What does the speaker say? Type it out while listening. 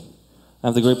I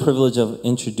have the great privilege of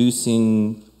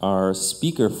introducing our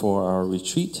speaker for our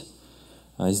retreat.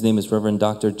 His name is Reverend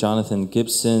Dr. Jonathan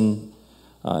Gibson.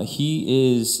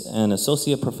 He is an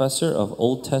associate professor of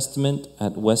Old Testament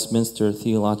at Westminster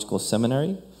Theological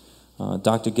Seminary.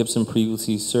 Dr. Gibson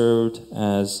previously served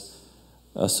as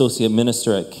associate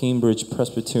minister at Cambridge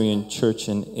Presbyterian Church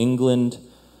in England.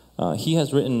 He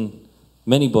has written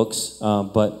many books,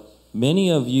 but many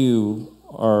of you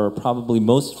are probably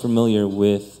most familiar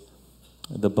with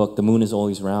the book, The Moon is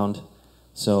Always Round.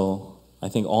 So I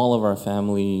think all of our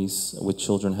families with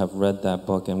children have read that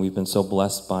book, and we've been so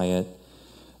blessed by it.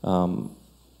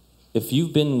 If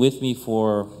you've been with me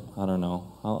for, I don't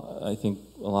know, I think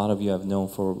a lot of you have known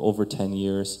for over 10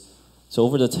 years. So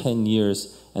over the 10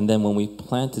 years, and then when we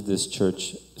planted this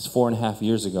church, it's 4.5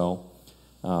 years ago,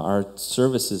 our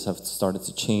services have started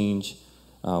to change.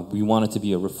 We wanted to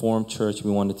be a Reformed church.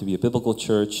 We wanted to be a biblical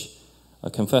church, a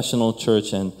confessional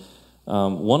church, and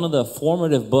one of the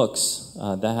formative books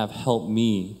that have helped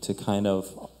me to kind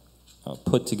of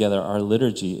put together our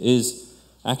liturgy is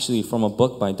actually from a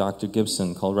book by Dr.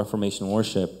 Gibson called Reformation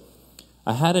Worship.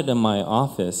 I had it in my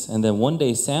office, and then one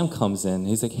day Sam comes in.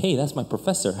 He's like, "Hey, that's my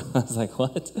professor." I was like,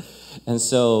 "What?" And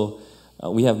so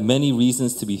we have many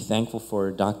reasons to be thankful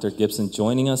for Dr. Gibson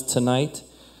joining us tonight.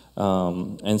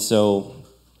 And so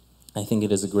I think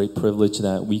it is a great privilege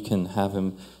that we can have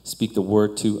him speak the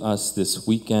word to us this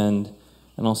weekend.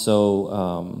 And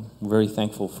also very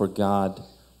thankful for God,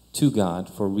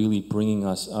 for really bringing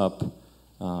us up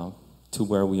to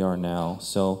where we are now.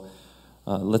 So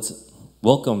let's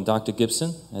welcome Dr.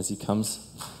 Gibson as he comes.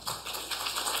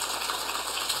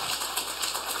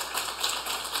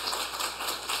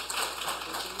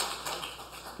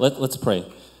 Let's pray.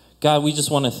 God, we just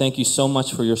want to thank you so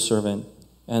much for your servant.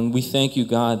 And we thank you,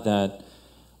 God, that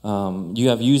you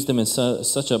have used him in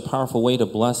such a powerful way to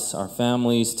bless our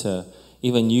families, to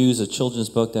even use a children's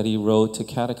book that he wrote to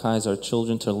catechize our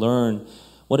children, to learn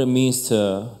what it means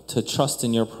to trust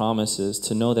in your promises,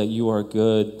 to know that you are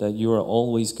good, that you are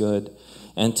always good,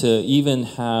 and to even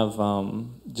have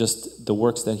just the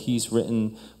works that he's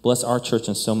written bless our church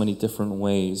in so many different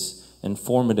ways,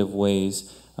 informative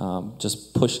ways,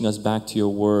 just pushing us back to your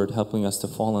word, helping us to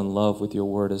fall in love with your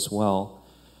word as well.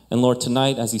 And Lord,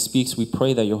 tonight as he speaks, we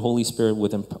pray that your Holy Spirit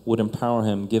would empower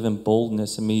him, give him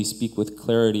boldness, and may he speak with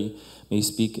clarity, may he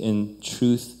speak in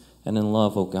truth and in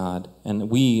love, O God. And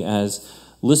we as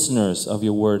listeners of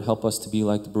your word, help us to be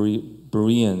like the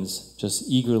Bereans, just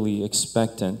eagerly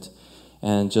expectant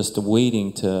and just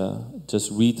waiting to just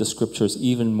read the scriptures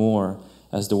even more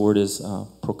as the word is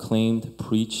proclaimed,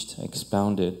 preached,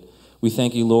 expounded. We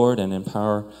thank you, Lord, and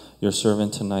empower your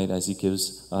servant tonight as he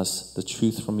gives us the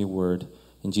truth from your word.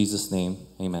 In Jesus' name,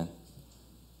 amen.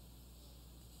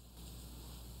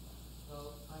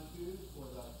 Well, thank you for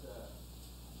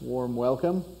that warm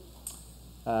welcome.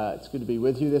 It's good to be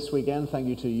with you this weekend. Thank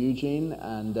you to Eugene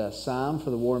and Sam for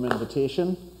the warm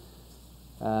invitation.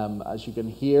 As you can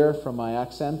hear from my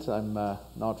accent, I'm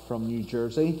not from New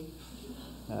Jersey.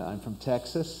 I'm from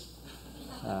Texas.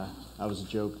 That was a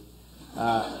joke.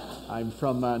 I'm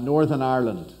from Northern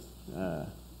Ireland,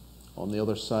 on the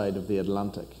other side of the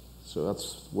Atlantic. So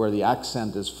that's where the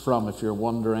accent is from, if you're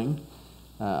wondering.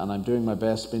 And I'm doing my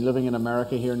best. Been living in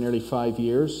America here nearly 5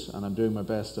 years, and I'm doing my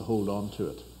best to hold on to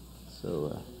it.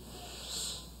 So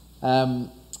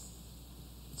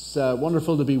it's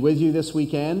wonderful to be with you this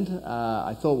weekend.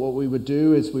 I thought what we would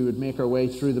do is we would make our way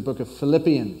through the book of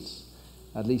Philippians,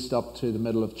 at least up to the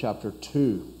middle of chapter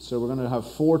 2. So we're going to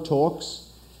have 4 talks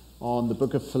on the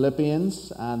book of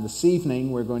Philippians, and this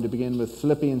evening we're going to begin with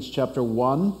Philippians chapter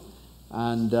 1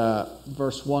 and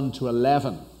verse 1 to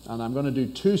 11. And I'm going to do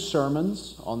 2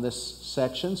 sermons on this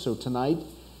section. So tonight,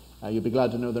 you'll be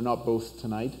glad to know they're not both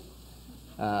tonight.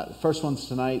 The first one's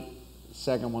tonight, the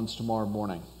second one's tomorrow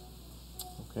morning.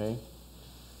 Okay?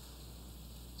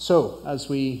 So, as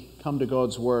we come to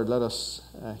God's word, let us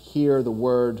hear the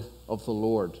word of the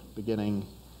Lord, beginning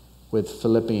with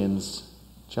Philippians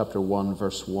chapter 1,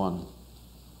 verse 1.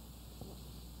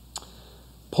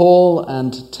 Paul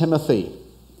and Timothy,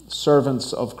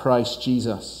 servants of Christ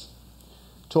Jesus,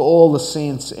 to all the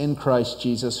saints in Christ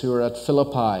Jesus who are at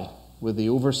Philippi with the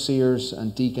overseers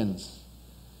and deacons.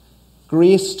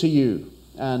 Grace to you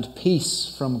and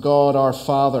peace from God our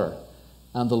Father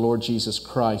and the Lord Jesus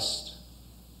Christ.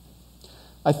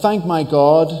 I thank my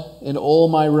God in all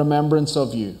my remembrance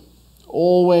of you,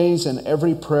 always in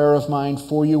every prayer of mine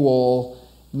for you all,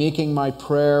 making my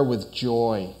prayer with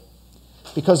joy,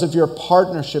 because of your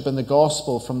partnership in the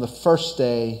gospel from the first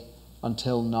day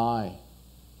until now.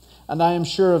 And I am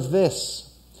sure of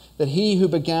this, that he who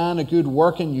began a good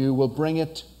work in you will bring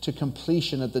it to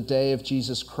completion at the day of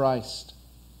Jesus Christ.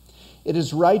 It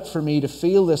is right for me to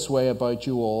feel this way about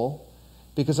you all,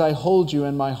 because I hold you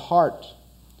in my heart.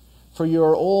 For you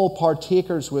are all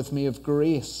partakers with me of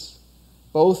grace,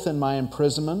 both in my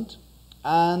imprisonment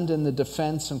and in the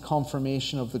defense and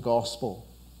confirmation of the gospel.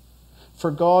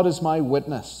 For God is my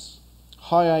witness,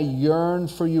 how I yearn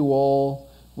for you all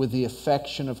with the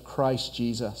affection of Christ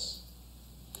Jesus.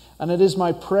 And it is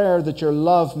my prayer that your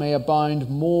love may abound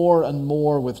more and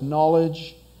more with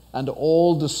knowledge and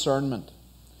all discernment,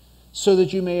 so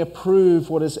that you may approve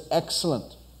what is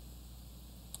excellent,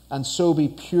 and so be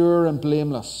pure and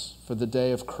blameless for the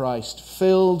day of Christ,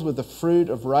 filled with the fruit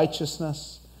of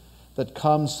righteousness that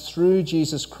comes through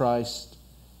Jesus Christ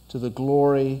to the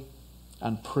glory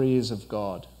and praise of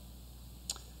God.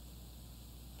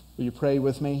 Will you pray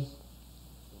with me?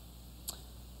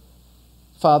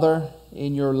 Father,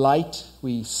 in your light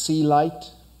we see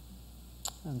light,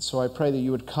 and so I pray that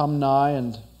you would come now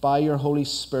and by your Holy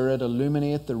Spirit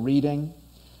illuminate the reading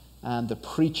and the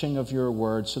preaching of your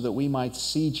word, so that we might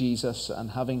see Jesus,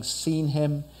 and having seen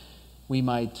him, we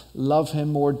might love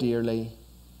him more dearly,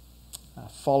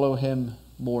 follow him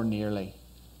more nearly,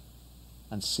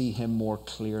 and see him more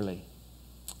clearly.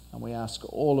 And we ask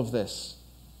all of this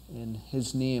in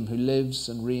his name, who lives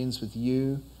and reigns with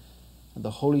you and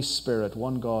the Holy Spirit,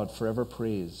 one God, forever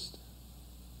praised.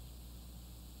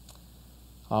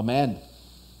 Amen.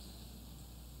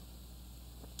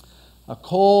 A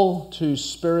call to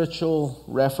spiritual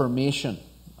reformation.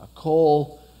 A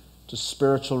call to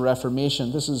spiritual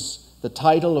reformation. This is the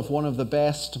title of one of the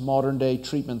best modern day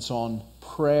treatments on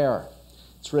prayer.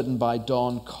 It's written by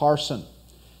Don Carson.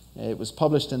 It was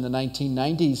published in the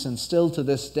 1990s, and still to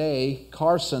this day,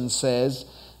 Carson says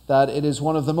that it is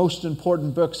one of the most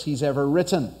important books he's ever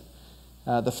written.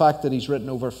 The fact that he's written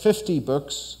over 50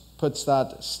 books puts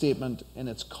that statement in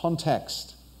its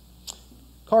context.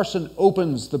 Carson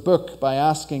opens the book by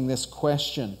asking this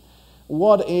question: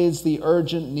 what is the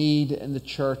urgent need in the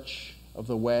church of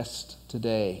the West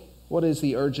today? What is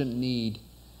the urgent need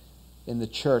in the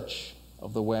church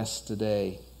of the West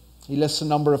today? He lists a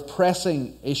number of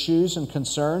pressing issues and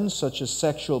concerns, such as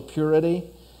sexual purity,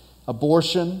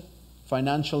 abortion,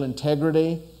 financial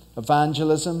integrity,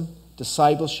 evangelism,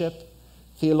 discipleship,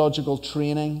 theological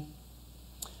training.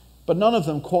 But none of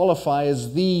them qualify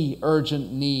as the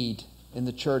urgent need in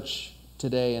the church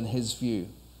today in his view.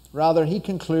 Rather, he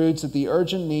concludes that the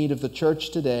urgent need of the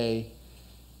church today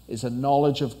is a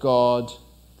knowledge of God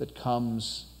that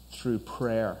comes through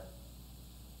prayer.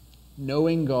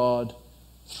 Knowing God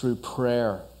through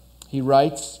prayer. He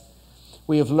writes,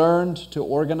 "We have learned to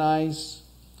organize,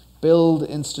 build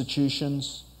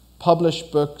institutions, publish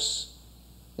books,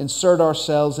 insert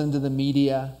ourselves into the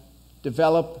media,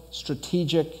 develop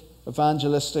strategic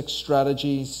evangelistic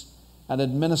strategies, and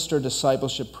administer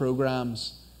discipleship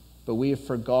programs, but we have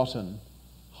forgotten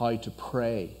how to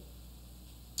pray."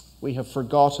 We have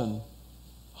forgotten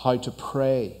how to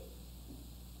pray.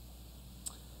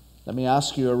 Let me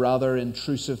ask you a rather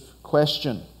intrusive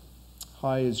question.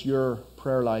 How is your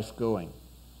prayer life going?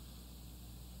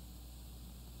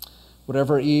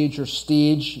 Whatever age or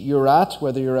stage you're at,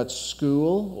 whether you're at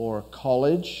school or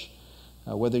college,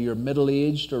 whether you're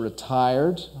middle-aged or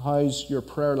retired, how's your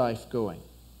prayer life going?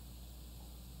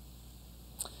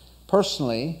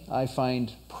 Personally, I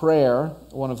find prayer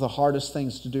one of the hardest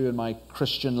things to do in my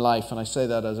Christian life, and I say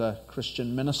that as a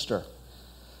Christian minister.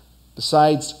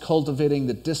 Besides cultivating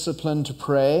the discipline to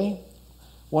pray,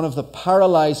 one of the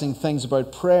paralyzing things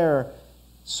about prayer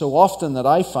so often that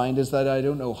I find is that I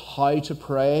don't know how to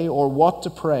pray or what to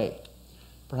pray.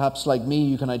 Perhaps like me,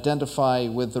 you can identify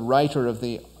with the writer of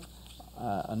the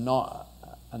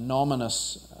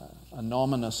anonymous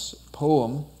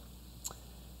poem.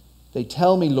 They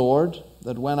tell me, Lord,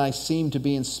 that when I seem to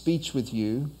be in speech with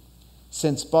you,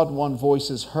 since but one voice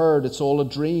is heard, it's all a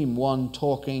dream, one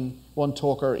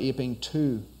talker aping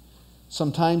two.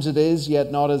 Sometimes it is,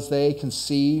 yet not as they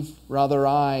conceive. Rather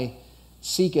I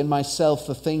seek in myself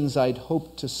the things I'd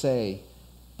hoped to say,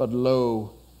 but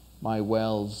lo, my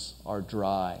wells are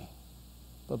dry.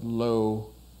 But lo,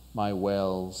 my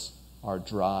wells are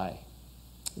dry.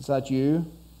 Is that you?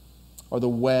 Are the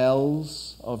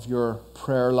wells of your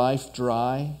prayer life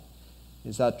dry?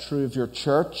 Is that true of your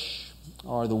church?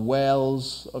 Are the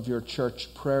wells of your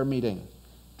church prayer meeting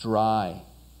dry?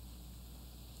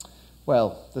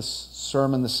 Well, this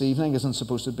sermon this evening isn't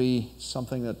supposed to be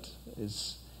something that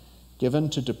is given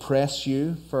to depress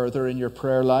you further in your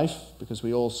prayer life, because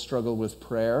we all struggle with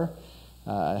prayer.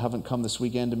 I haven't come this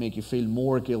weekend to make you feel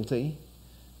more guilty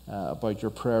about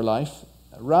your prayer life.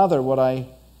 Rather, what I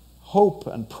hope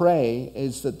and pray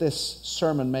is that this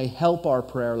sermon may help our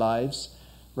prayer lives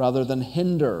rather than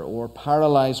hinder or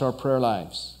paralyze our prayer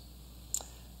lives.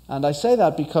 And I say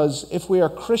that because if we are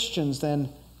Christians, then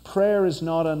prayer is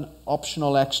not an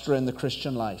optional extra in the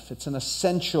Christian life. It's an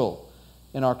essential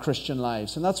in our Christian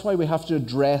lives. And that's why we have to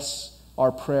address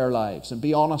our prayer lives and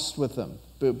be honest with them.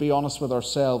 Be honest with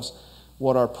ourselves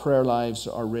what our prayer lives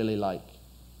are really like.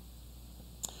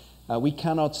 We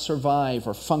cannot survive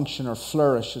or function or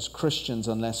flourish as Christians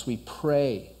unless we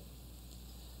pray.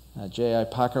 J.I.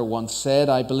 Packer once said,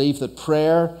 "I believe that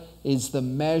prayer is the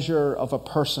measure of a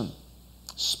person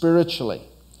spiritually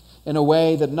in a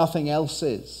way that nothing else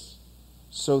is,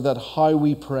 so that how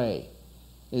we pray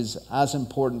is as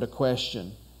important a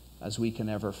question as we can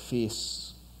ever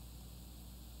face."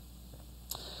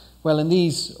 Well, in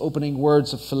these opening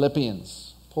words of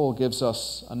Philippians, Paul gives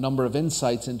us a number of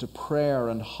insights into prayer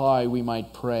and how we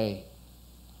might pray.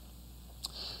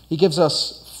 He gives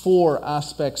us 4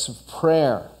 aspects of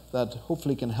prayer that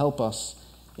hopefully can help us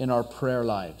in our prayer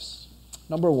lives.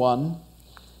 Number 1,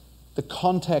 the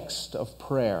context of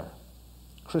prayer,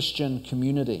 Christian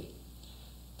community.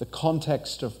 The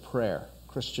context of prayer,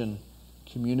 Christian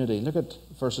community. Look at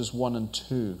verses 1 and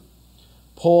 2.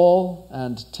 Paul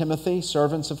and Timothy,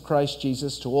 servants of Christ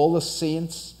Jesus, to all the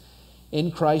saints in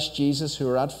Christ Jesus who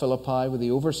are at Philippi with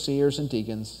the overseers and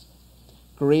deacons,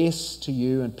 grace to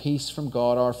you and peace from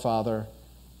God our Father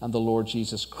and the Lord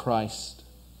Jesus Christ.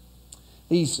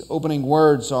 These opening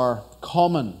words are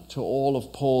common to all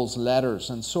of Paul's letters,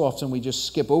 and so often we just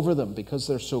skip over them because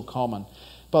they're so common.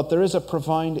 But there is a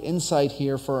profound insight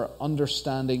here for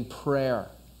understanding prayer.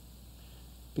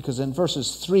 Because in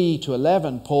verses 3 to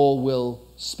 11, Paul will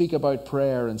speak about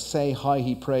prayer and say how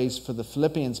he prays for the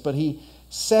Philippians, but he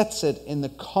sets it in the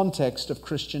context of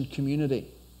Christian community.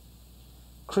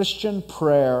 Christian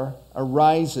prayer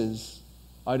arises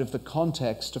out of the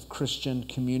context of Christian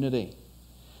community.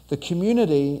 The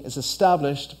community is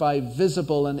established by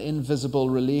visible and invisible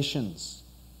relations.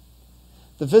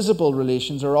 The visible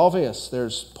relations are obvious.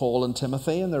 There's Paul and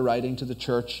Timothy, and they're writing to the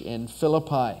church in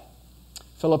Philippi.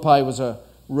 Philippi was a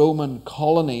Roman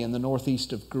colony in the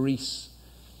northeast of Greece,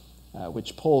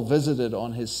 which Paul visited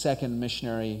on his second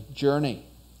missionary journey.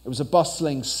 It was a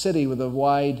bustling city with a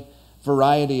wide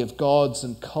variety of gods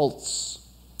and cults.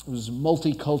 It was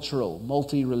multicultural,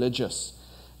 multi-religious,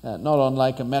 not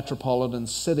unlike a metropolitan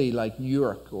city like New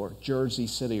York or Jersey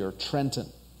City or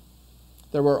Trenton.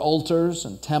 There were altars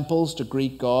and temples to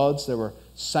Greek gods. There were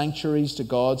sanctuaries to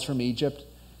gods from Egypt.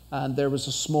 And there was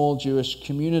a small Jewish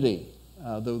community,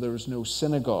 though there was no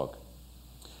synagogue.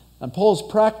 And Paul's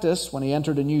practice when he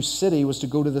entered a new city was to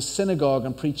go to the synagogue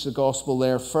and preach the gospel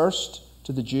there first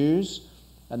to the Jews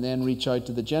and then reach out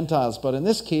to the Gentiles. But in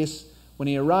this case, when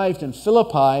he arrived in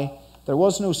Philippi, there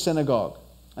was no synagogue.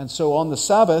 And so on the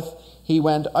Sabbath, he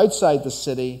went outside the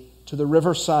city to the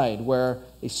riverside where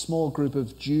a small group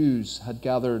of Jews had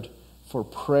gathered for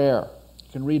prayer.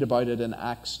 You can read about it in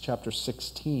Acts chapter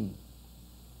 16.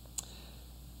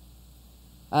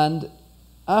 And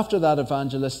after that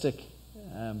evangelistic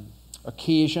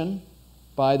occasion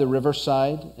by the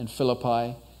riverside in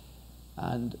Philippi,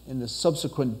 and in the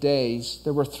subsequent days,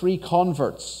 there were 3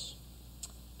 converts.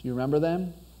 Do you remember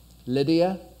them?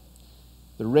 Lydia,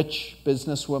 the rich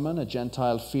businesswoman, a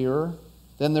Gentile fearer.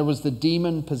 Then there was the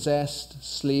demon-possessed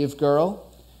slave girl,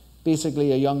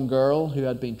 basically a young girl who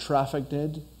had been trafficked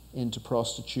into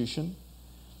prostitution.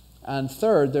 And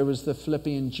third, there was the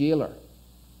Philippian jailer.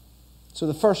 So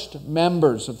the first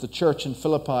members of the church in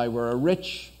Philippi were a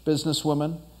rich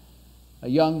businesswoman, a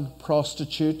young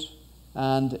prostitute,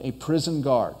 and a prison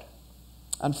guard.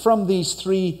 And from these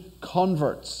 3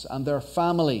 converts and their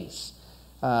families,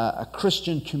 a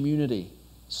Christian community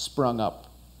sprung up.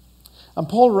 And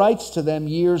Paul writes to them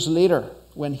years later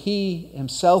when he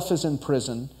himself is in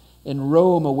prison in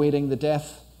Rome awaiting the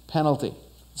death penalty.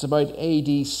 It's about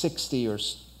AD 60 or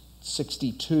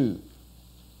 62.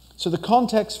 So the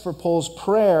context for Paul's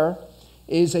prayer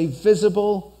is a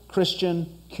visible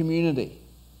Christian community.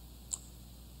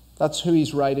 That's who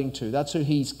he's writing to. That's who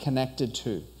he's connected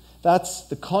to. That's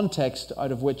the context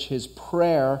out of which his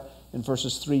prayer in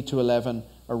verses 3 to 11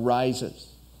 arises.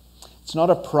 It's not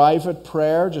a private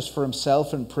prayer just for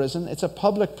himself in prison. It's a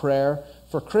public prayer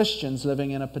for Christians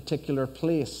living in a particular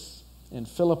place in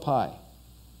Philippi.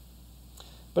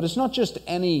 But it's not just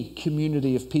any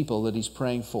community of people that he's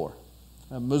praying for.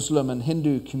 Muslim and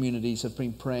Hindu communities have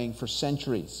been praying for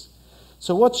centuries.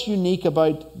 So what's unique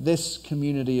about this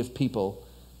community of people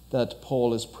that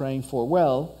Paul is praying for?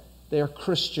 Well, they are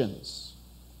Christians.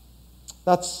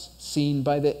 That's seen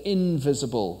by the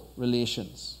invisible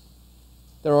relations.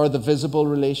 There are the visible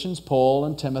relations, Paul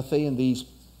and Timothy and these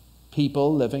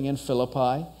people living in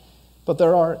Philippi. But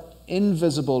there are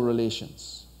invisible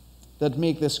relations that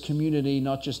make this community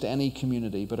not just any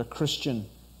community, but a Christian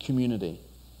community.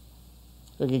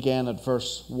 Look again at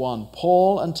verse 1.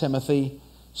 Paul and Timothy,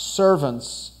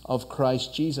 servants of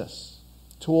Christ Jesus,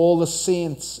 to all the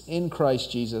saints in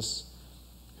Christ Jesus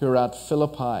who are at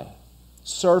Philippi.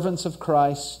 Servants of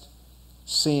Christ,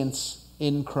 saints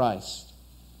in Christ.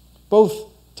 Both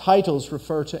titles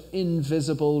refer to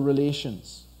invisible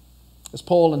relations. As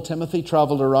Paul and Timothy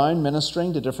traveled around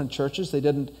ministering to different churches, they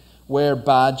didn't wear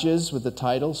badges with the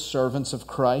title Servants of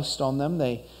Christ on them.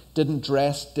 They didn't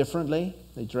dress differently.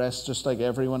 They dressed just like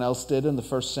everyone else did in the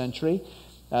first century.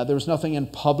 There was nothing in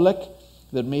public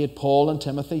that made Paul and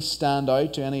Timothy stand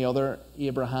out to any other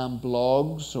Abraham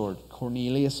blogs or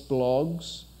Cornelius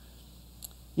blogs.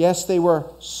 Yes, they were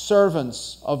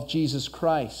servants of Jesus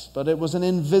Christ, but it was an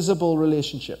invisible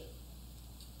relationship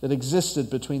that existed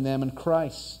between them and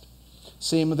Christ.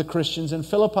 Same with the Christians in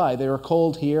Philippi. They were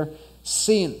called here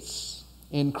saints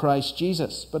in Christ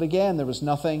Jesus. But again, there was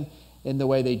nothing in the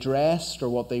way they dressed or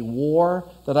what they wore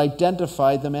that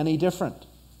identified them any different.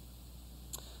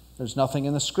 There's nothing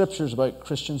in the scriptures about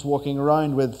Christians walking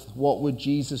around with "what would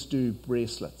Jesus do"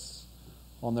 bracelets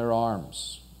on their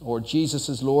arms, or Jesus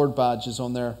is Lord badges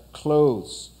on their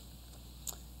clothes.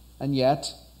 And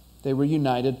yet, they were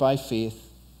united by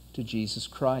faith to Jesus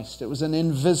Christ. It was an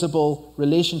invisible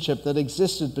relationship that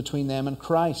existed between them and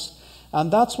Christ.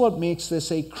 And that's what makes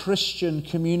this a Christian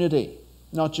community,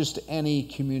 not just any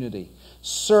community.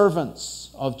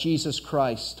 Servants of Jesus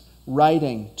Christ,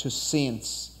 writing to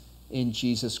saints in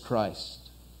Jesus Christ.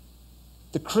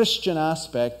 The Christian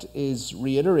aspect is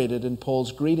reiterated in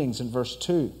Paul's greetings in verse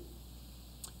 2.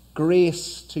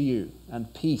 Grace to you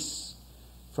and peace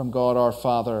from God our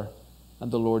Father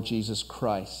and the Lord Jesus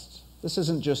Christ. This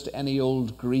isn't just any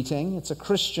old greeting, it's a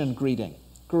Christian greeting.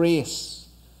 Grace,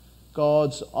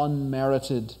 God's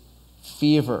unmerited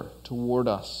favor toward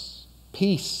us.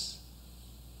 Peace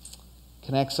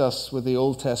connects us with the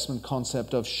Old Testament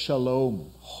concept of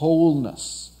shalom,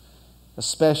 wholeness,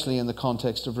 especially in the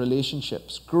context of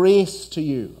relationships. Grace to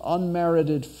you,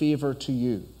 unmerited favor to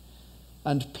you,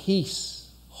 and peace,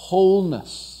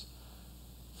 wholeness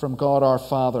from God our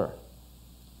Father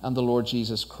and the Lord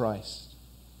Jesus Christ.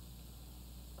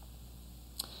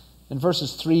 In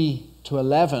verses 3 to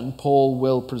 11, Paul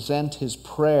will present his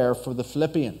prayer for the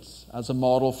Philippians as a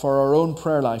model for our own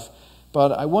prayer life.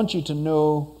 But I want you to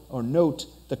know or note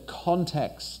the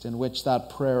context in which that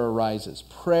prayer arises.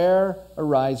 Prayer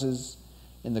arises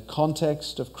in the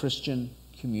context of Christian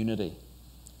community.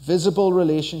 Visible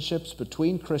relationships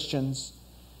between Christians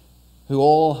who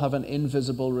all have an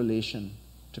invisible relation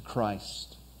to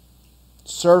Christ.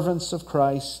 Servants of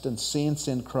Christ and saints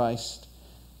in Christ.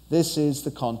 This is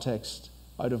the context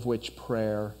out of which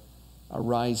prayer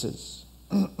arises.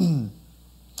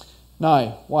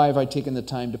 Now, why have I taken the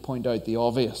time to point out the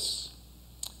obvious?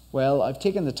 Well, I've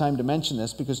taken the time to mention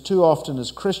this because too often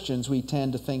as Christians we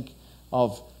tend to think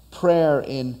of prayer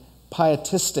in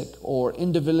pietistic or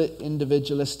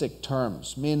individualistic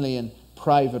terms, mainly in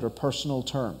private or personal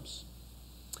terms.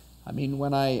 I mean,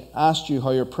 when I asked you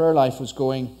how your prayer life was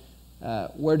going,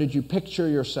 where did you picture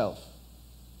yourself?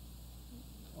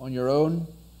 On your own,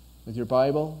 with your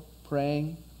Bible,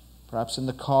 praying, perhaps in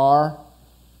the car,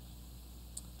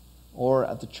 or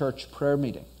at the church prayer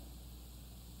meeting?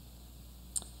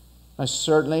 Now,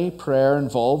 certainly prayer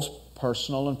involves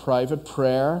personal and private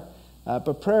prayer,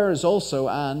 but prayer is also,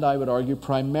 and I would argue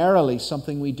primarily,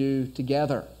 something we do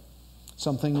together,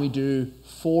 something we do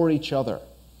for each other.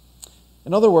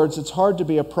 In other words, it's hard to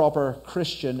be a proper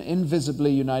Christian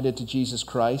invisibly united to Jesus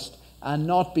Christ and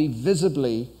not be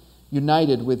visibly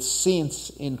united with saints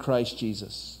in Christ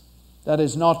Jesus. That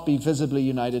is, not be visibly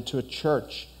united to a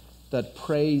church that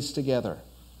prays together.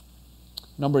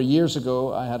 A number of years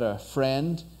ago, I had a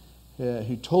friend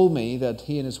who told me that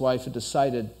he and his wife had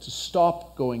decided to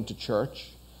stop going to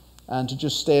church and to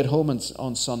just stay at home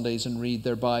on Sundays and read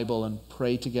their Bible and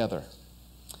pray together.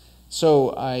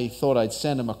 So I thought I'd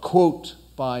send him a quote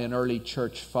by an early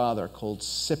church father called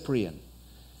Cyprian.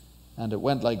 And it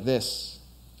went like this: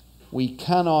 "We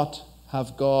cannot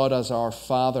have God as our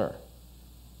Father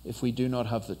if we do not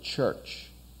have the church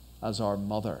as our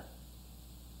mother."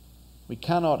 We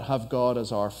cannot have God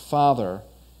as our Father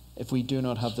if we do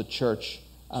not have the church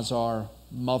as our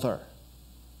mother.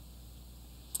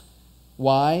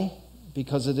 Why?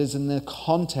 Because it is in the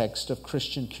context of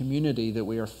Christian community that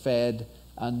we are fed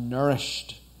and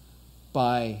nourished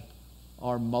by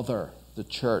our mother, the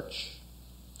church.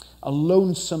 A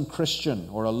lonesome Christian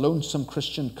or a lonesome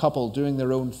Christian couple doing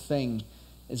their own thing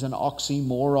is an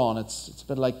oxymoron. It's a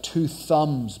bit like two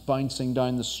thumbs bouncing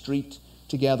down the street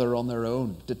together on their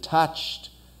own, detached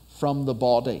from the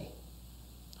body.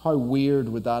 How weird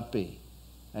would that be?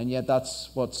 And yet that's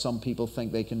what some people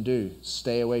think they can do.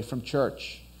 Stay away from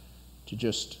church to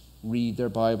just read their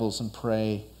Bibles and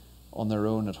pray on their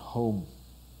own at home.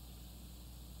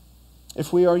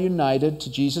 If we are united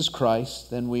to Jesus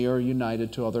Christ, then we are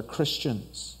united to other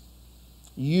Christians.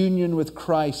 Union with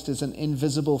Christ is an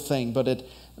invisible thing, but it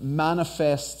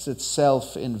manifests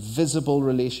itself in visible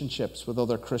relationships with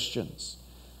other Christians.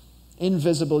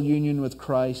 Invisible union with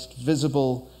Christ,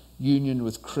 visible union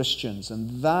with Christians.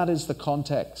 And that is the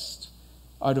context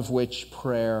out of which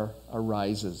prayer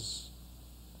arises.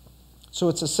 So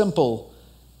it's a simple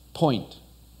point,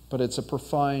 but it's a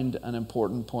profound and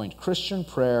important point. Christian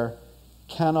prayer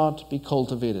cannot be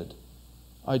cultivated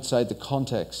outside the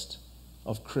context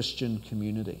of Christian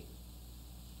community.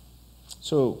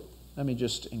 So let me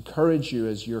just encourage you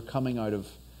as you're coming out of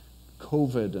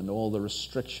COVID and all the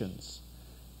restrictions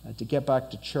to get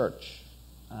back to church,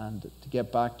 and to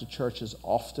get back to church as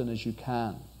often as you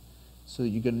can, so that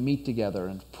you can meet together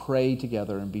and pray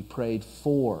together and be prayed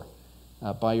for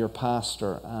by your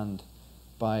pastor and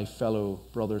by fellow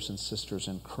brothers and sisters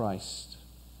in Christ.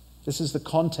 This is the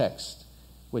context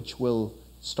which will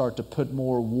start to put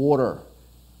more water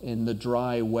in the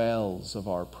dry wells of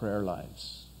our prayer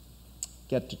lives.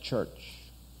 Get to church.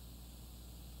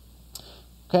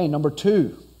 Okay, number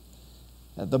 2,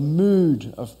 the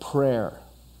mood of prayer.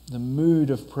 The mood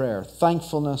of prayer.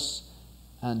 Thankfulness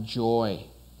and joy.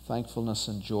 Thankfulness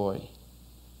and joy.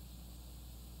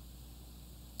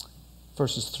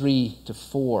 Verses 3 to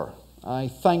 4. I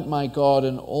thank my God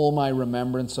in all my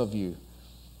remembrance of you,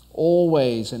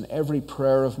 always in every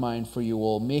prayer of mine for you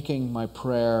all, making my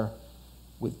prayer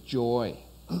with joy.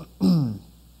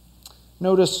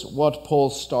 Notice what Paul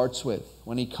starts with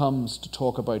when he comes to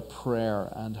talk about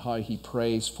prayer and how he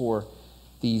prays for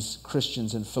these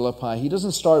Christians in Philippi. He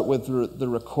doesn't start with the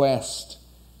request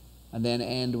and then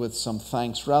end with some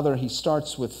thanks. Rather, he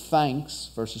starts with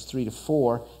thanks, verses 3 to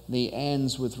 4, and he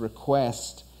ends with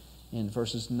request in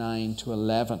verses 9 to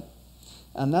 11.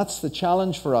 And that's the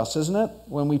challenge for us, isn't it?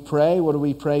 When we pray, what do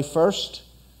we pray first?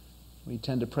 We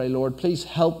tend to pray, Lord, please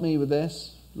help me with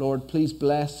this. Lord, please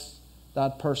bless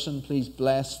that person. Please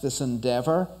bless this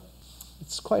endeavor.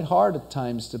 It's quite hard at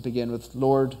times to begin with,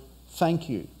 Lord, thank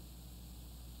you.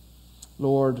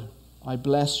 Lord, I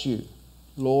bless you.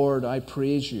 Lord, I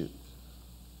praise you.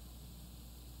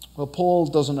 Well, Paul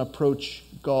doesn't approach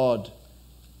God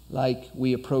like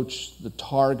we approach the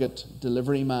Target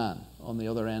delivery man on the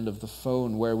other end of the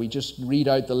phone, where we just read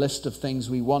out the list of things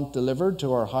we want delivered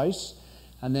to our house,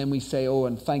 and then we say, oh,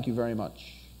 and thank you very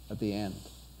much at the end.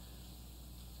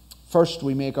 First,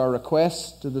 we make our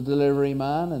request to the delivery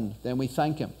man, and then we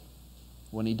thank him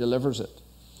when he delivers it.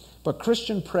 But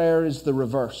Christian prayer is the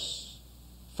reverse.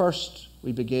 First,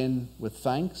 we begin with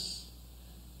thanks,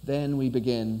 then we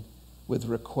begin with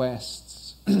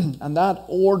requests. And that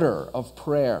order of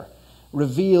prayer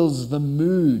reveals the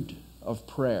mood of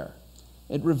prayer.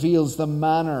 It reveals the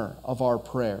manner of our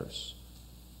prayers.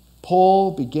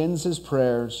 Paul begins his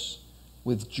prayers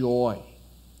with joy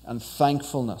and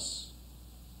thankfulness.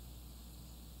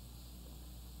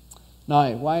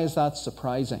 Now, why is that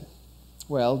surprising?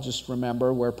 Well, just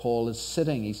remember where Paul is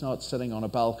sitting. He's not sitting on a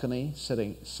balcony,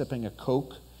 sipping a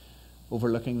Coke,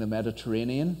 overlooking the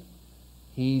Mediterranean.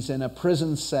 He's in a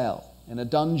prison cell, in a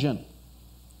dungeon,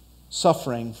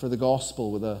 suffering for the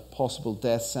gospel with a possible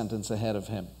death sentence ahead of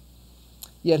him.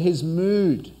 Yet his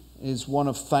mood is one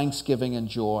of thanksgiving and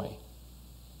joy.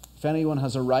 If anyone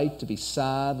has a right to be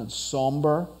sad and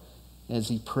somber as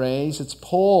he prays, it's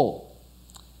Paul.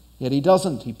 Yet he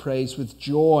doesn't. He prays with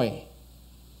joy.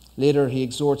 Later, he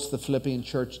exhorts the Philippian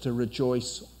church to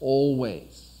rejoice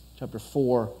always. Chapter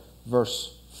 4,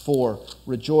 verse 4.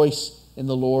 Rejoice in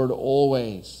the Lord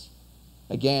always.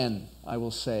 Again, I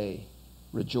will say,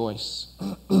 rejoice.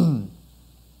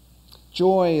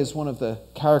 Joy is one of the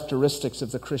characteristics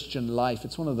of the Christian life.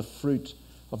 It's one of the fruit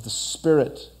of the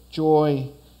Spirit.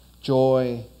 Joy,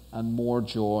 joy, and more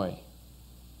joy.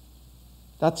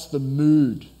 That's the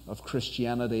mood of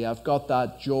Christianity. I've got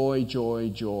that joy, joy,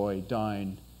 joy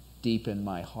down deep in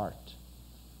my heart.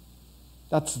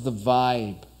 That's the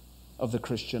vibe of the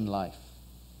Christian life.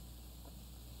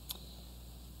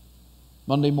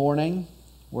 Monday morning,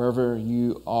 wherever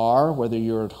you are, whether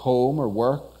you're at home or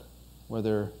work,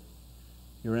 whether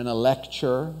you're in a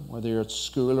lecture, whether you're at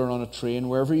school or on a train,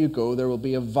 wherever you go, there will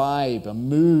be a vibe, a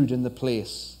mood in the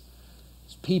place.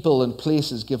 People and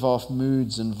places give off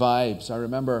moods and vibes. I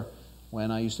remember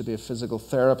when I used to be a physical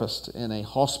therapist in a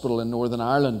hospital in Northern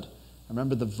Ireland,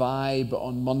 remember the vibe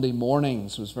on Monday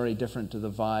mornings was very different to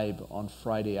the vibe on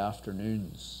Friday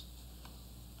afternoons.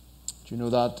 Do you know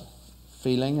that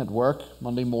feeling at work?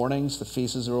 Monday mornings, the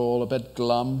faces are all a bit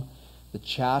glum, the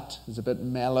chat is a bit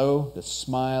mellow, the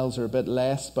smiles are a bit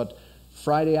less, but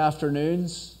Friday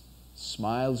afternoons,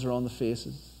 smiles are on the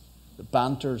faces, the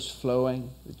banter's flowing,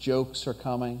 the jokes are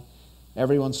coming,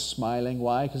 everyone's smiling.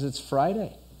 Why? Because it's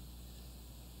Friday.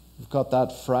 We've got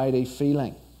that Friday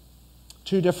feeling.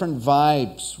 Two different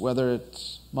vibes, whether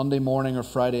it's Monday morning or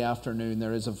Friday afternoon,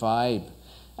 there is a vibe.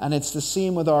 And it's the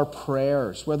same with our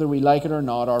prayers. Whether we like it or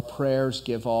not, our prayers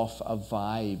give off a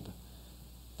vibe.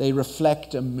 They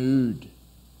reflect a mood.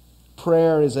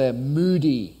 Prayer is a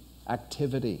moody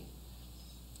activity.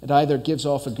 It either gives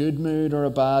off a good mood or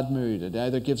a bad mood. It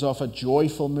either gives off a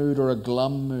joyful mood or a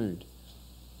glum mood.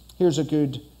 Here's a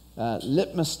good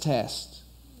litmus test.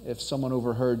 If someone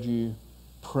overheard you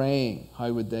praying,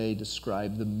 how would they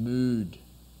describe the mood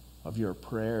of your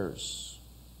prayers?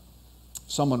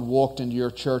 If someone walked into your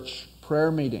church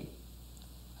prayer meeting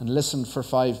and listened for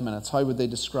 5 minutes, how would they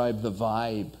describe the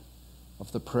vibe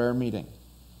of the prayer meeting?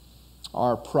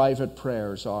 Our private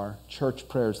prayers, our church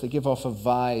prayers, they give off a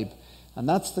vibe. And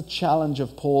that's the challenge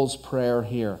of Paul's prayer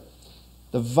here.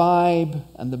 The vibe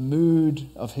and the mood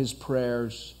of his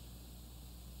prayers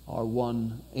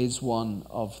is one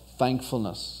of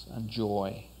thankfulness and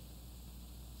joy.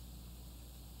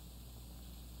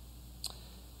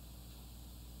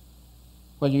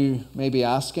 Well, you may be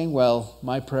asking, well,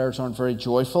 my prayers aren't very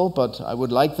joyful, but I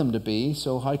would like them to be,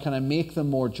 so how can I make them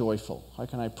more joyful? How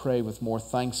can I pray with more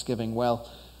thanksgiving? Well,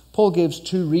 Paul gives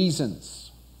two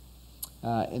reasons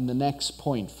in the next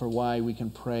point for why we can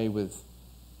pray with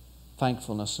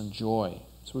thankfulness and joy.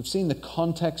 So we've seen the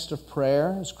context of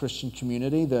prayer as Christian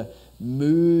community. The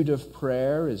mood of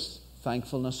prayer is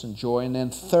thankfulness and joy. And then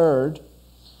third,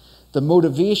 the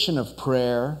motivation of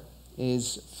prayer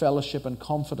is fellowship and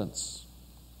confidence.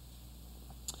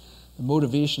 The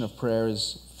motivation of prayer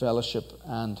is fellowship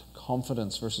and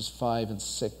confidence, verses 5 and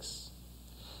 6.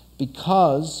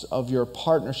 Because of your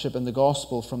partnership in the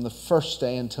gospel from the first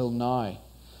day until now.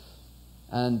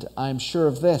 And I'm sure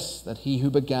of this, that he who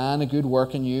began a good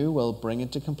work in you will bring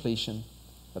it to completion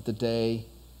at the day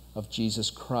of Jesus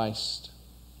Christ.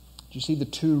 Do you see the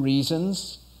two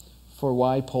reasons for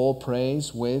why Paul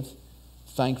prays with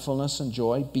thankfulness and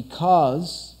joy?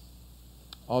 Because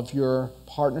of your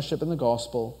partnership in the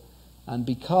gospel, and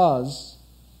because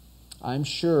I'm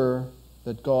sure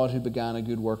that God who began a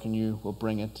good work in you will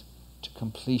bring it to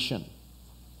completion.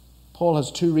 Paul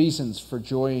has two reasons for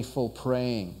joyful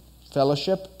praying.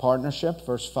 Fellowship, partnership,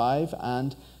 verse 5,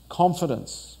 and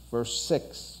confidence, verse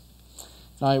 6.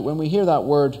 Now, when we hear that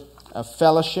word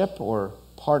fellowship or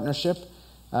partnership,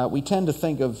 we tend to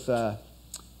think of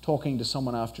talking to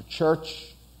someone after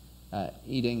church,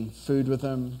 eating food with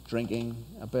them, drinking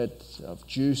a bit of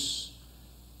juice,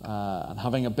 and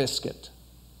having a biscuit,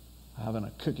 having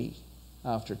a cookie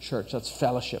after church. That's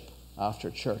fellowship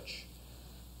after church.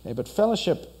 Okay, but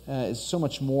fellowship is so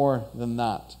much more than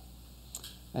that.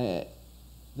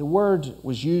 The word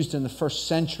was used in the first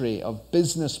century of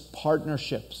business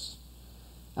partnerships.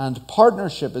 And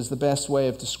partnership is the best way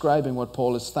of describing what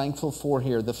Paul is thankful for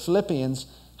here. The Philippians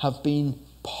have been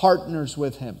partners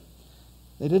with him.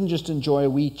 They didn't just enjoy a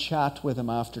wee chat with him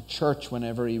after church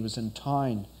whenever he was in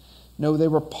town. No, they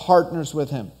were partners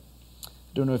with him. I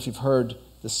don't know if you've heard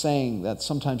the saying that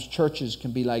sometimes churches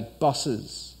can be like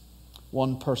buses.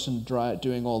 One person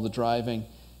doing all the driving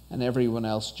and everyone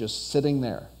else just sitting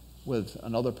there with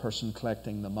another person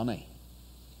collecting the money.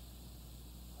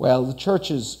 Well, the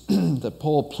churches that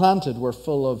Paul planted were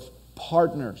full of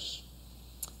partners,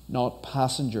 not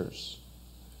passengers.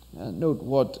 Note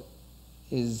what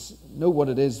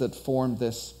it is that formed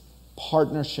this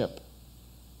partnership.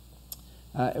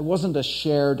 It wasn't a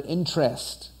shared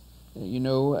interest. You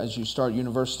know, as you start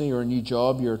university or a new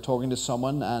job, you're talking to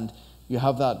someone and you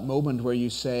have that moment where you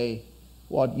say,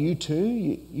 what, you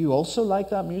too? You also like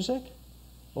that music?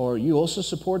 Or you also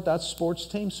support that sports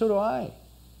team? So do I.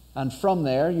 And from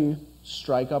there, you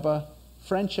strike up a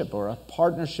friendship or a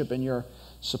partnership in your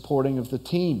supporting of the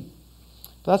team.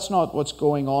 But that's not what's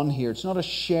going on here. It's not a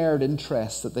shared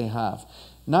interest that they have.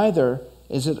 Neither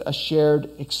is it a shared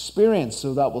experience,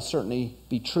 so that will certainly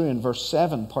be true in verse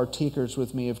 7, partakers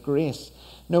with me of grace.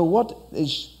 No, what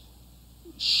is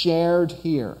shared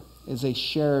here is a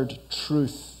shared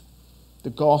truth, the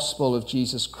gospel of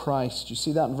Jesus Christ. You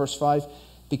see that in verse 5?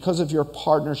 Because of your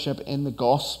partnership in the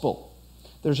gospel.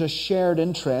 There's a shared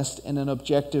interest in an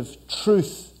objective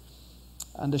truth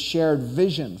and a shared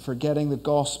vision for getting the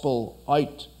gospel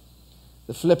out.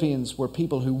 The Philippians were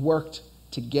people who worked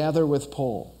together with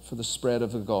Paul for the spread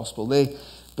of the gospel. They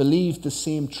believed the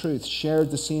same truth, shared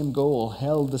the same goal,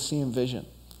 held the same vision.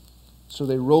 So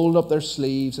they rolled up their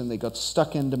sleeves and they got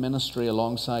stuck into ministry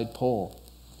alongside Paul.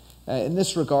 In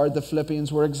this regard, the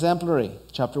Philippians were exemplary.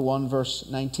 Chapter 1, verse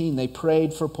 19, they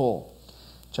prayed for Paul.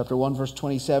 Chapter 1, verse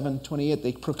 27, 28,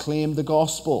 they proclaimed the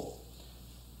gospel.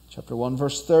 Chapter 1,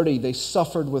 verse 30, they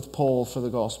suffered with Paul for the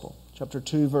gospel. Chapter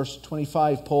 2, verse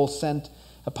 25, Paul sent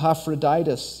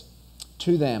Epaphroditus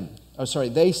to them.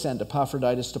 They sent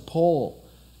Epaphroditus to Paul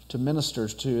to minister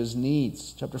to his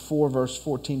needs. Chapter 4, verse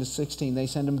 14 to 16, they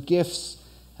sent him gifts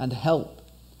and help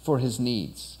for his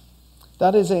needs.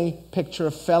 That is a picture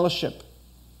of fellowship,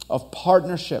 of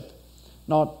partnership,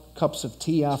 not cups of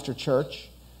tea after church,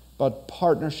 but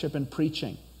partnership in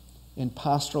preaching, in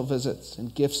pastoral visits, in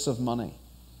gifts of money.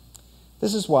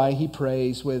 This is why he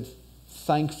prays with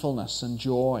thankfulness and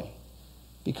joy,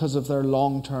 because of their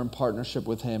long-term partnership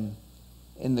with him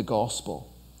in the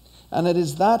gospel. And it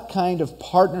is that kind of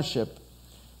partnership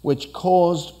which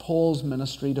caused Paul's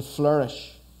ministry to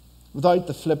flourish. Without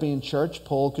the Philippian church,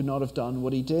 Paul could not have done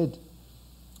what he did.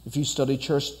 If you study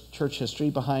church history,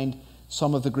 behind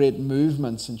some of the great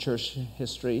movements in church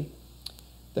history,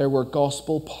 there were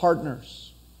gospel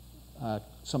partners,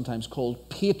 sometimes called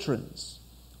patrons,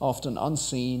 often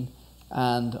unseen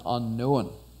and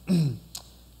unknown.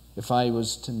 If I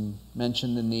was to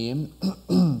mention the name,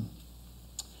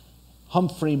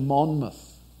 Humphrey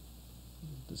Monmouth.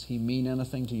 Does he mean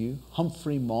anything to you?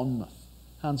 Humphrey Monmouth.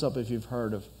 Hands up if you've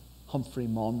heard of Humphrey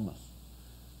Monmouth.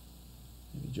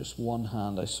 Maybe just one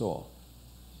hand I saw.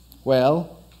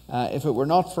 Well, if it were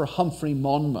not for Humphrey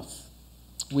Monmouth,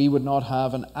 we would not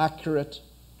have an accurate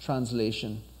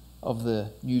translation of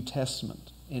the New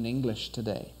Testament in English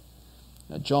today.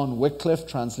 John Wycliffe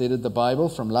translated the Bible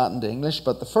from Latin to English,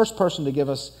 but the first person to give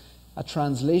us a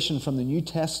translation from the New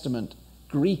Testament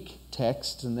Greek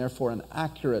text, and therefore an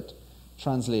accurate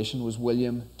translation, was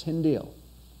William Tyndale.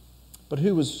 But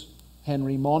who was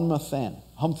Humphrey Monmouth then?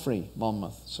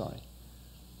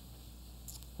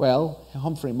 Well,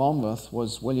 Humphrey Monmouth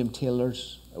was William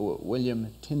Tyndale's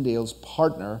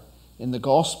partner in the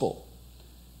gospel.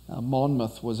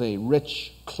 Monmouth was a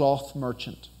rich cloth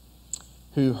merchant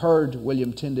who heard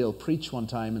William Tyndale preach one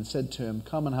time and said to him,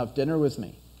 "Come and have dinner with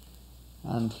me."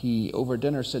 And he, over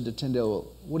dinner, said to Tyndale, "Well,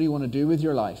 what do you want to do with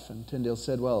your life?" And Tyndale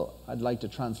said, "Well, I'd like to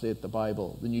translate the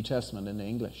Bible, the New Testament, into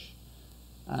English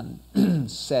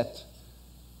and set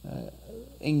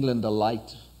England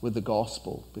alight with the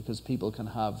gospel, because people can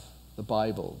have the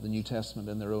Bible, the New Testament,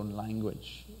 in their own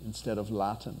language instead of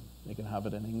Latin. They can have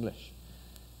it in English."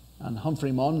 And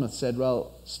Humphrey Monmouth said,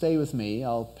 "Well, stay with me.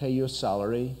 I'll pay you a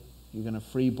salary. You're going to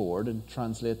free board and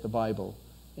translate the Bible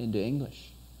into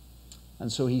English."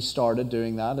 And so he started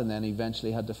doing that, and then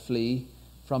eventually had to flee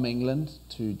from England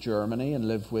to Germany and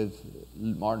live with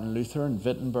Martin Luther in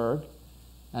Wittenberg.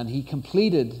 And he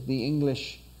completed the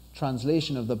English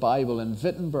translation of the Bible in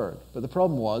Wittenberg. But the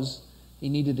problem was he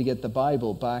needed to get the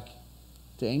Bible back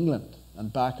to England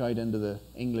and back out into the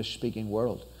English-speaking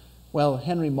world. Well,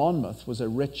 Henry Monmouth was a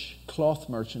rich cloth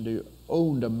merchant who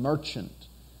owned a merchant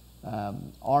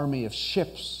army of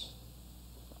ships.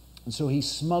 And so he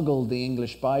smuggled the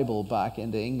English Bible back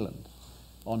into England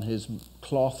on his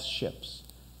cloth ships,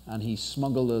 and he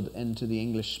smuggled it into the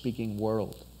English-speaking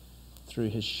world through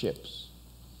his ships.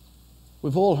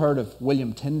 We've all heard of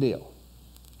William Tyndale,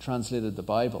 translated the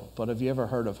Bible, but have you ever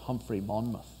heard of Humphrey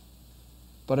Monmouth?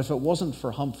 But if it wasn't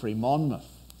for Humphrey Monmouth,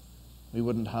 we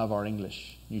wouldn't have our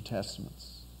English New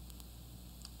Testaments.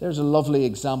 There's a lovely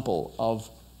example of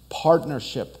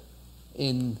partnership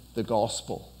in the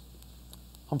gospel.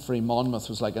 Humphrey Monmouth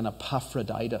was like an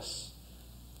Epaphroditus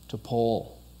to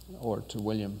Paul or to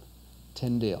William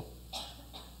Tyndale.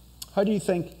 How do you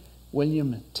think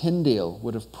William Tyndale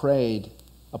would have prayed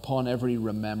upon every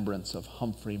remembrance of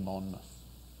Humphrey Monmouth?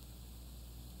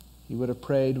 He would have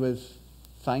prayed with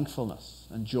thankfulness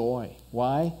and joy.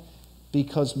 Why?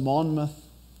 Because Monmouth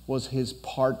was his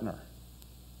partner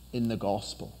in the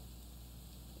gospel,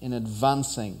 in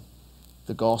advancing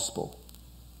the gospel.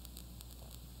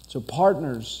 So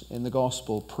partners in the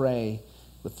gospel pray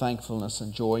with thankfulness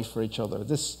and joy for each other.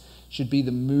 This should be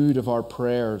the mood of our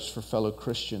prayers for fellow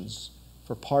Christians,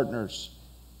 for partners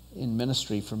in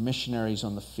ministry, for missionaries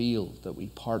on the field that we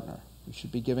partner. We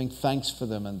should be giving thanks for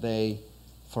them and they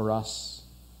for us.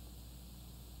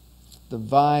 The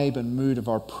vibe and mood of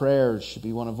our prayers should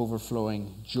be one of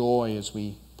overflowing joy as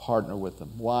we partner with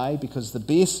them. Why? Because the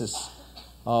basis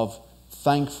of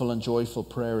thankful and joyful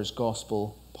prayer is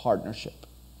gospel partnership.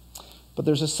 But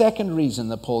there's a second reason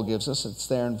that Paul gives us. It's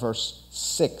there in verse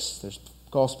 6. There's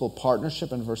gospel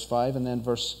partnership in verse 5, and then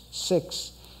verse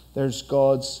 6, there's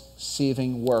God's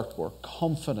saving work, or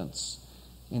confidence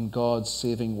in God's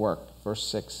saving work. Verse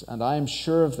 6, and I am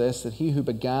sure of this, that he who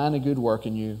began a good work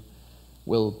in you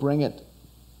will bring it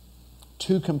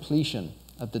to completion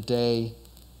at the day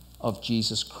of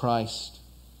Jesus Christ.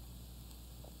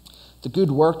 The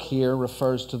good work here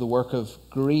refers to the work of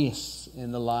grace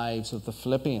in the lives of the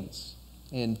Philippians,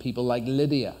 in people like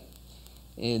Lydia,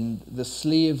 in the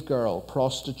slave girl,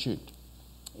 prostitute,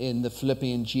 in the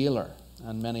Philippian jailer,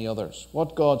 and many others.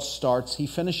 What God starts, he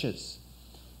finishes.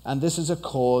 And this is a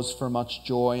cause for much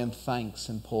joy and thanks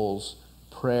in Paul's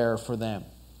prayer for them.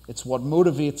 It's what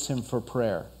motivates him for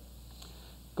prayer.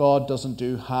 God doesn't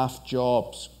do half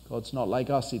jobs. God's not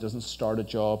like us. He doesn't start a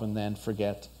job and then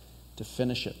forget to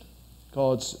finish it.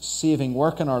 God's saving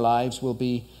work in our lives will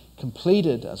be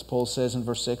completed, as Paul says in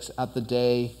verse 6, at the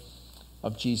day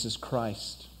of Jesus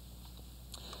Christ.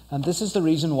 And this is the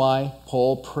reason why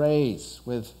Paul prays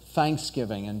with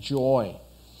thanksgiving and joy,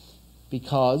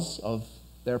 because of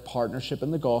their partnership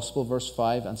in the gospel, verse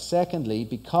 5, and secondly,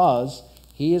 because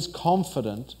he is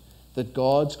confident that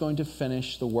God's going to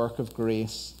finish the work of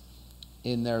grace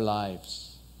in their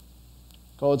lives.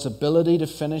 God's ability to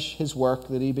finish his work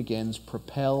that he begins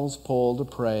propels Paul to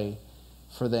pray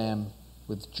for them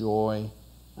with joy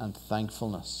and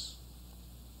thankfulness.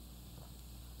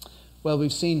 Well,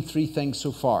 we've seen three things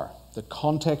so far: the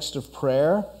context of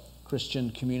prayer,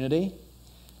 Christian community;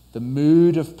 the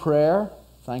mood of prayer,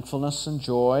 thankfulness and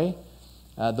joy;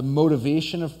 the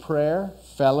motivation of prayer,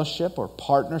 fellowship or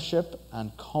partnership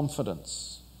and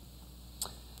confidence.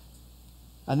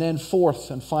 And then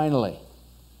fourth and finally,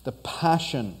 the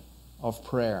passion of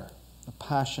prayer. The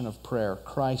passion of prayer,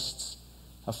 Christ's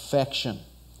affection.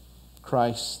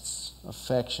 Christ's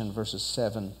affection, verses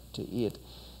 7 to 8.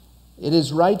 It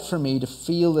is right for me to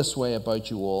feel this way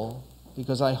about you all,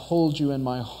 because I hold you in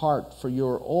my heart, for you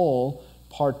are all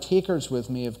partakers with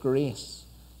me of grace,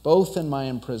 both in my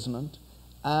imprisonment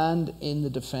and in the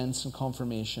defense and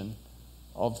confirmation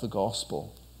of the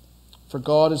gospel. For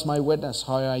God is my witness,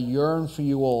 how I yearn for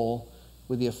you all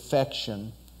with the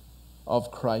affection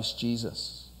of Christ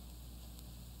Jesus.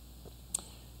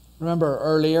 Remember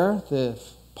earlier, the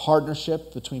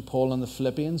partnership between Paul and the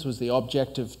Philippians was the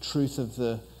objective truth of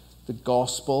the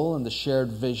gospel and the shared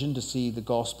vision to see the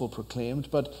gospel proclaimed.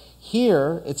 But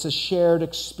here, it's a shared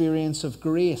experience of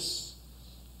grace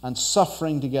and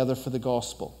suffering together for the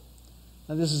gospel.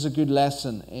 Now, this is a good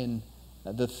lesson in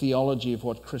the theology of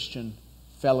what Christian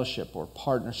fellowship or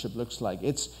partnership looks like.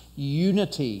 It's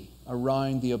unity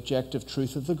around the objective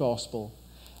truth of the gospel,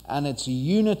 and it's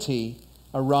unity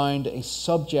around a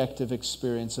subjective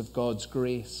experience of God's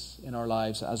grace in our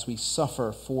lives as we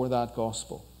suffer for that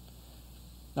gospel.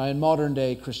 Now, in modern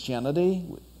day Christianity,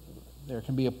 there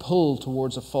can be a pull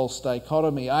towards a false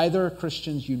dichotomy. Either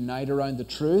Christians unite around the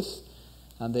truth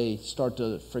and they start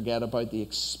to forget about the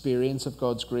experience of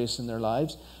God's grace in their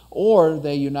lives, or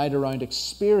they unite around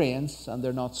experience and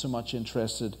they're not so much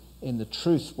interested in the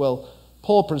truth. Well,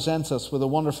 Paul presents us with a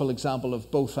wonderful example of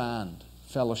both and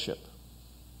fellowship.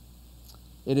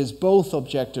 It is both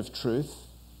objective truth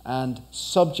and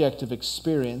subjective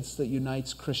experience that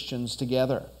unites Christians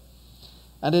together.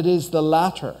 And it is the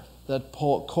latter that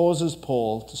causes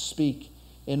Paul to speak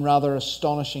in rather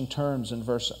astonishing terms in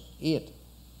verse 8.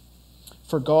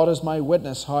 For God is my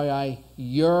witness, how I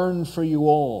yearn for you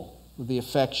all with the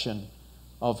affection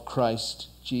of Christ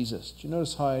Jesus. Do you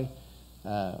notice how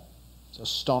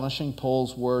astonishing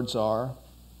Paul's words are?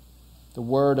 The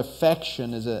word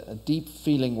affection is a deep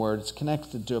feeling word. It's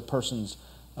connected to a person's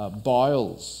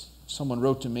bowels. Someone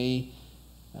wrote to me,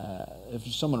 if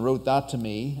someone wrote that to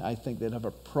me, I think they'd have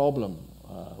a problem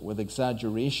with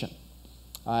exaggeration.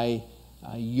 I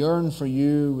yearn for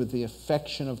you with the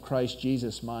affection of Christ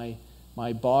Jesus. My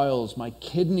bowels, my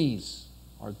kidneys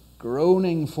are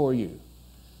groaning for you.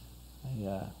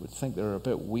 I would think they're a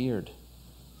bit weird.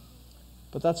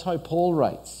 But that's how Paul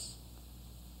writes.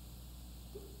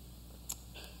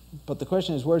 But the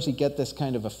question is, where does he get this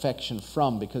kind of affection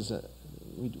from? Because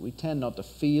we tend not to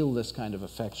feel this kind of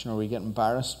affection, or we get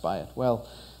embarrassed by it. Well,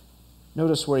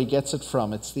 notice where he gets it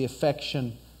from. It's the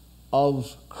affection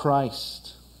of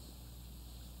Christ.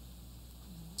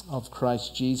 Of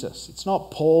Christ Jesus. It's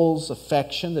not Paul's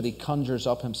affection that he conjures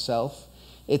up himself.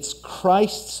 It's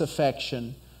Christ's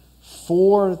affection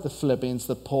for the Philippians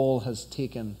that Paul has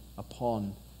taken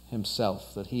upon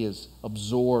himself, that he has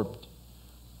absorbed.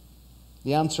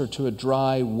 The answer to a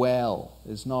dry well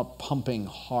is not pumping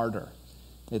harder.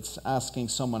 It's asking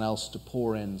someone else to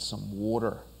pour in some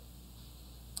water.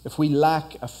 If we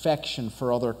lack affection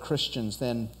for other Christians,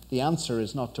 then the answer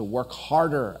is not to work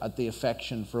harder at the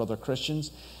affection for other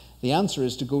Christians. The answer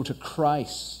is to go to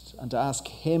Christ and to ask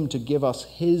Him to give us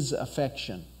His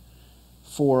affection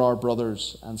for our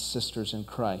brothers and sisters in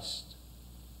Christ.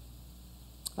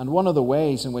 And one of the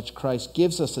ways in which Christ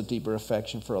gives us a deeper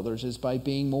affection for others is by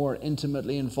being more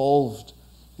intimately involved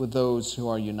with those who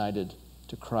are united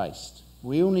to Christ.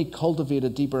 We only cultivate a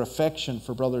deeper affection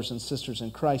for brothers and sisters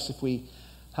in Christ if we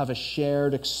have a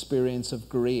shared experience of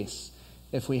grace,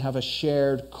 if we have a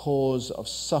shared cause of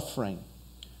suffering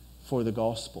for the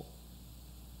gospel.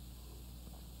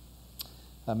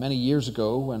 Many years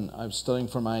ago, when I was studying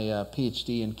for my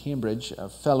PhD in Cambridge, a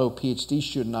fellow PhD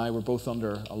student and I were both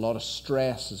under a lot of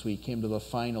stress as we came to the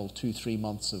final 2-3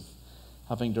 months of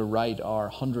having to write our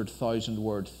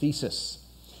 100,000-word thesis.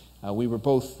 We were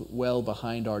both well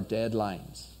behind our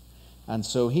deadlines. And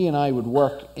so he and I would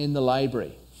work in the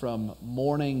library from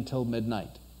morning till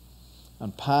midnight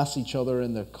and pass each other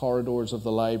in the corridors of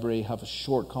the library, have a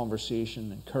short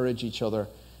conversation, encourage each other,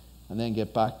 and then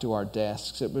get back to our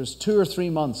desks. It was 2 or 3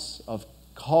 months of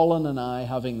Colin and I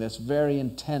having this very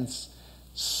intense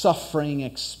suffering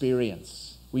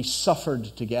experience. We suffered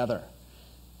together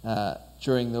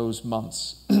during those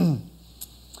months.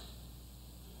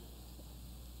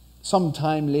 Some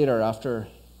time later, after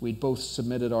we'd both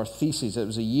submitted our theses, it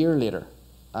was a year later,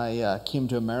 I came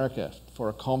to America for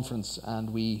a conference,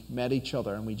 and we met each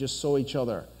other, and we just saw each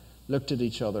other, looked at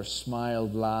each other,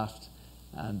 smiled, laughed,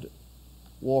 and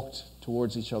walked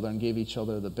towards each other and gave each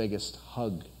other the biggest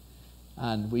hug.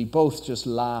 And we both just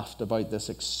laughed about this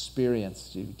experience.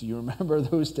 Do you remember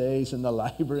those days in the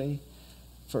library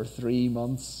for 3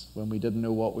 months when we didn't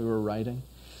know what we were writing?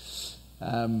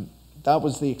 That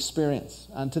was the experience.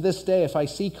 And to this day, if I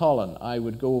see Colin, I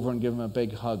would go over and give him a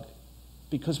big hug,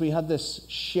 because we had this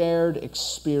shared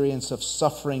experience of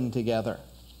suffering together.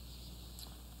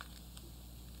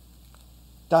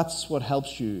 That's what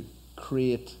helps you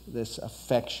create this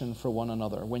affection for one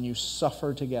another, when you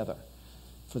suffer together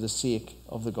for the sake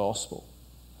of the gospel.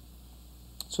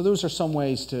 So those are some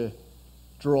ways to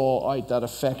draw out that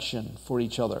affection for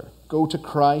each other. Go to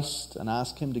Christ and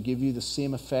ask Him to give you the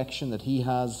same affection that He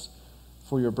has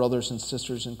for your brothers and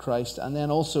sisters in Christ, and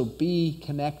then also be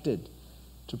connected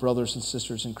to brothers and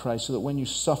sisters in Christ, so that when you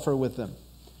suffer with them,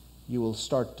 you will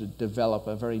start to develop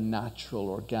a very natural,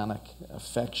 organic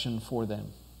affection for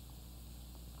them.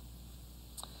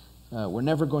 We're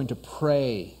never going to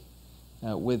pray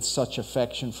with such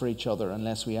affection for each other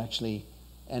unless we actually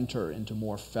enter into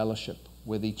more fellowship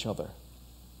with each other.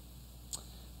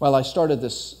 Well, I started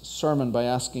this sermon by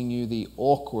asking you the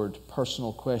awkward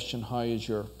personal question, how is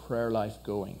your prayer life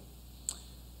going?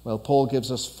 Well, Paul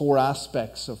gives us 4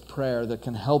 aspects of prayer that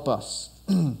can help us.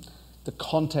 The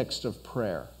context of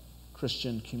prayer.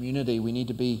 Christian community, we need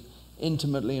to be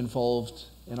intimately involved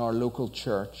in our local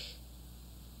church.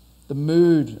 The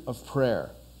mood of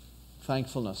prayer,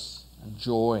 thankfulness and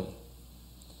joy.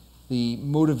 The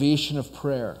motivation of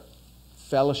prayer,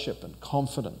 fellowship and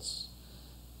confidence.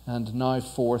 And now,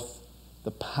 4th,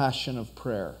 the passion of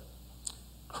prayer,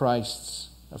 Christ's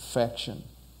affection.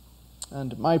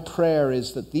 And my prayer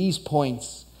is that these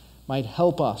points might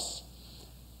help us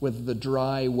with the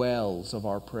dry wells of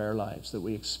our prayer lives that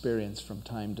we experience from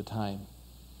time to time.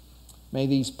 May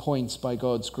these points, by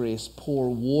God's grace,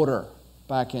 pour water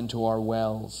back into our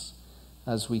wells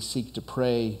as we seek to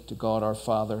pray to God our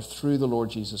Father through the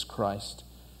Lord Jesus Christ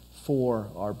for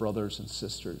our brothers and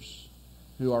sisters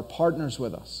who are partners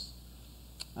with us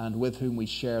and with whom we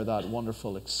share that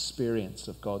wonderful experience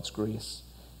of God's grace,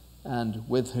 and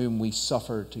with whom we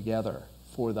suffer together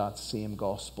for that same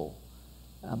gospel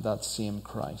and that same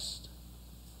Christ.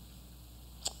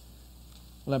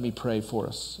 Let me pray for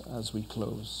us as we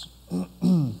close.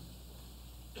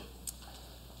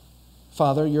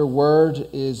 Father, your word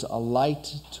is a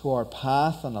light to our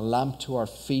path and a lamp to our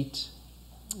feet.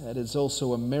 It is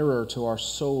also a mirror to our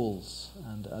souls.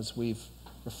 And as we've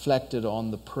reflected on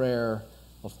the prayer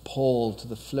of Paul to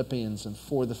the Philippians and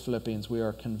for the Philippians, we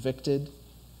are convicted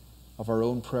of our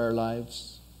own prayer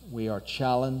lives. We are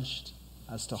challenged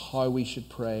as to how we should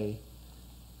pray,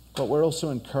 but we're also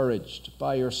encouraged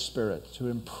by your Spirit to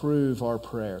improve our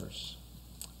prayers.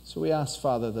 So we ask,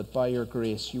 Father, that by your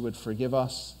grace you would forgive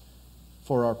us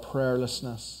for our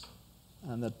prayerlessness,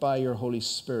 and that by your Holy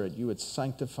Spirit you would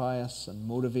sanctify us and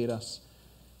motivate us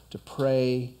to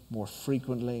pray more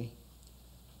frequently,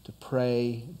 to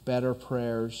pray better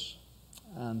prayers,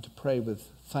 and to pray with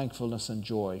thankfulness and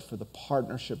joy for the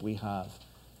partnership we have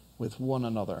with one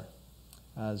another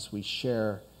as we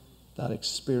share that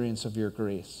experience of your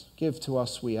grace. Give to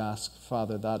us, we ask,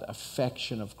 Father, that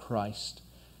affection of Christ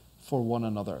for one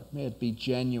another. May it be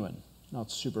genuine,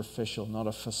 not superficial, not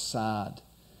a facade.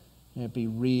 May it be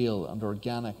real and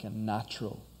organic and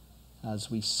natural as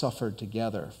we suffer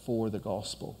together for the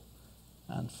gospel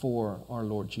and for our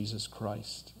Lord Jesus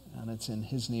Christ. And it's in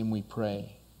his name we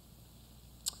pray.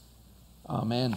 Amen.